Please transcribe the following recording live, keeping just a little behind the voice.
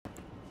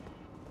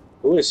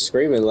Who is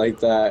screaming like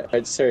that? I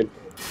just heard.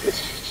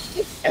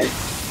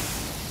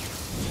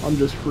 I'm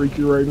just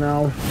freaky right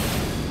now.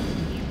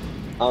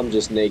 I'm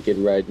just naked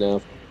right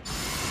now.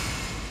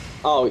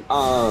 Oh,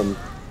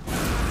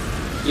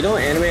 you know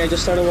what anime I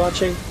just started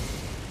watching?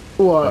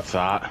 What? What's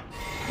that?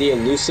 The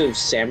Elusive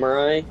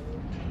Samurai.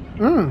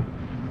 Mm.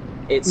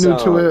 It's New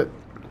to it.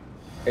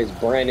 it's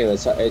brand new.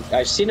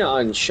 I've seen it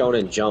on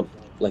Shonen Jump,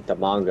 like the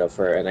manga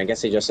for, and I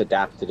guess they just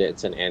adapted it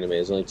to an anime.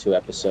 There's only 2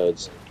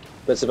 episodes,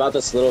 but it's about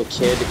this little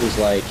kid who's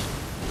like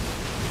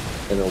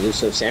an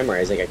elusive samurai.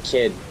 He's like a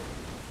kid,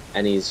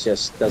 and he's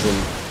just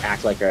doesn't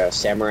act like a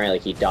samurai.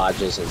 Like he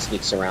dodges and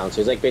sneaks around. So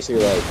he's like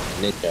basically like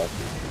ninja,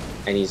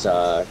 and he's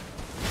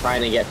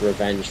trying to get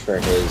revenge for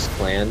his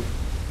clan.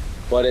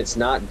 But it's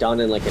not done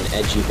in like an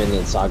edgy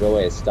Vinland Saga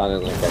way. It's done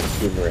in like a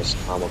humorous,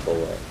 comical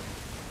way.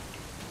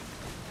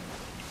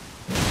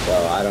 So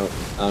I don't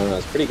know.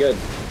 It's pretty good.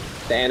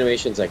 The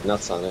animation's like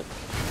nuts on it.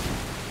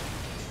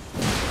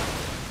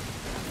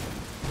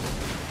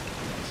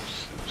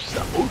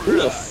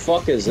 Who the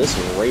fuck is this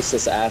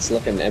racist ass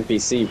looking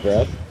NPC,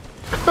 bro?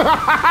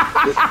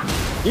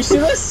 You see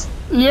this?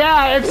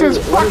 Yeah, it's his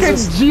fucking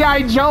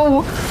G.I.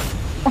 Joe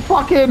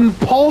fucking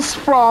Pulse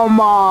from,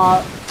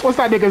 what's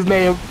that nigga's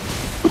name?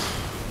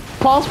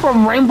 Pulse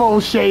from Rainbow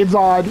Shades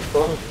on.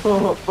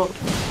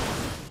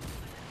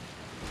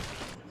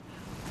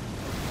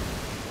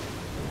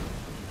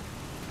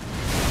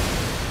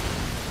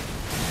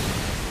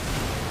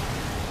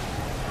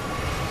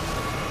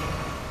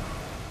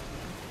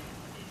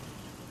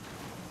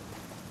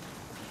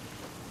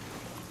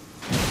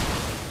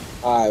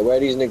 Alright, where are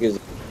these niggas?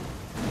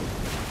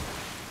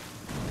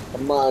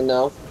 Come on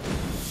now.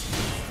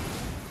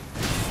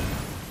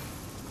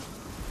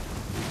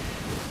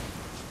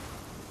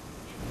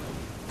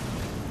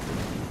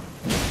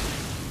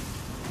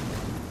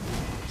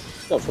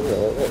 No, for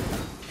real, wait.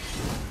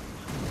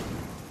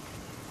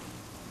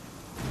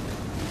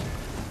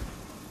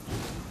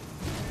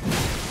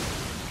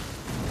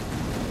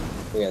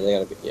 Yeah, they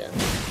gotta be, yeah.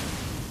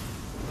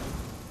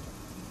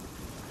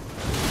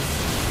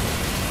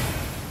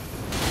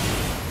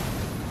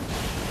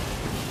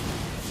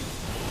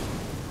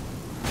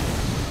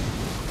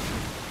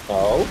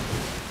 Oh,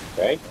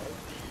 okay.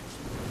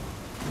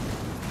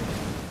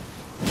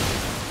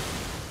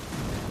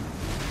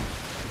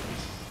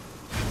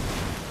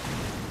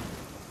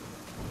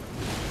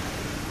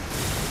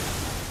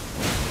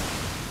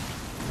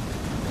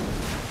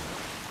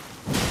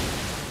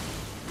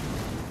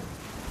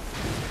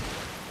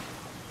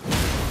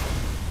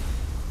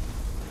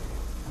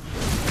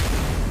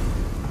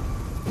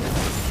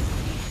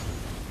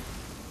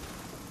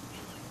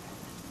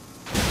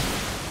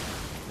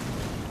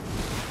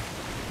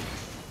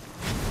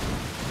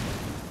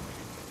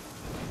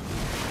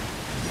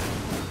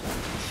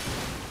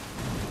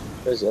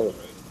 Where's the other one?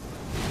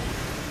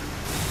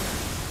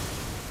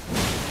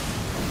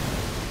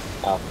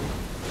 Oh.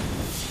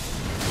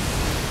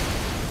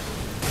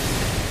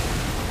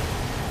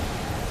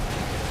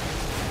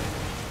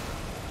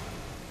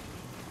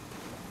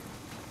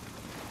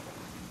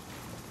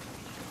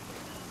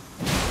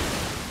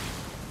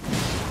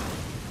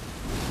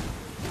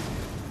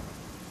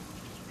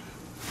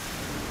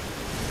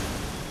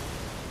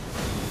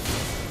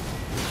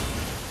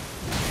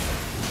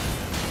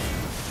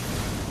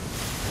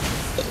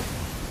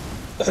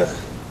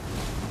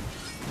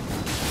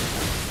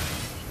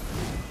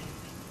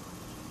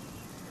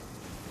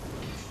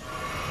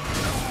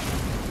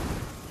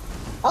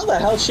 How the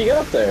hell did she get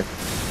up there?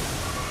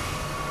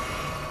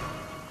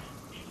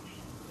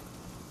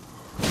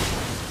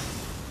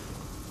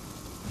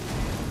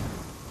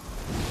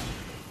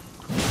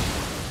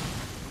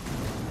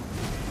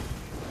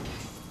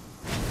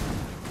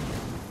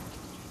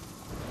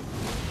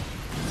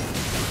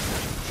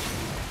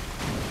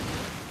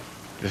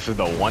 This is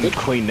the one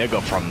clean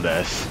nigga from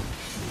this.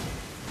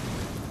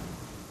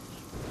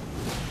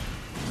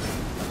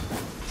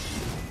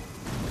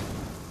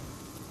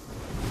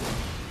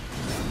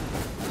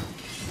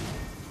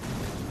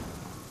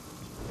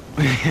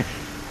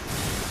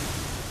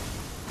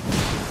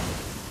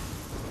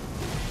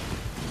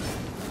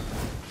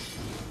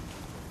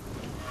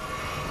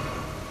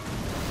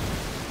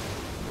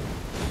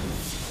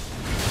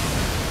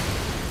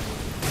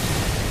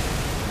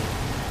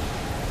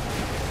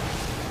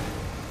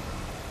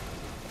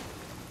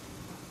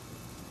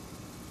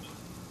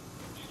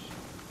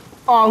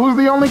 Who's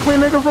the only clean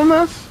nigga from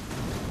this?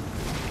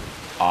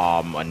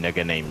 A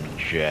nigga named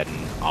Jen.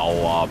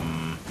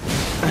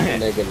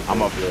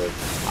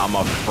 I'm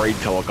afraid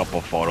to look up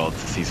a photo to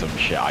see some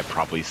shit. I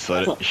probably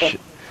should.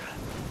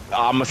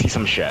 I'm gonna see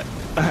some shit.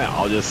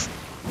 I'll just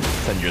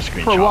send you a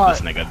screenshot of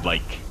this nigga,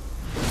 like,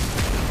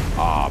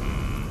 how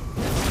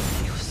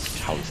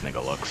this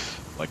nigga looks,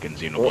 like in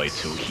Xenoblade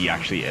 2. He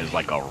actually is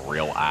like a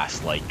real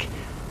ass, like,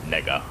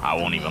 nigga. I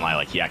won't even lie,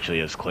 like, he actually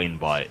is clean,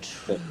 but...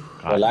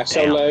 Relax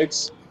your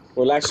legs.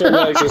 Relax your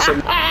legs and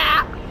submit.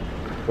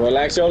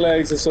 Relax your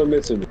legs and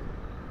submit to me.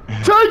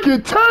 Take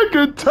it, take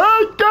it,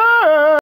 take it!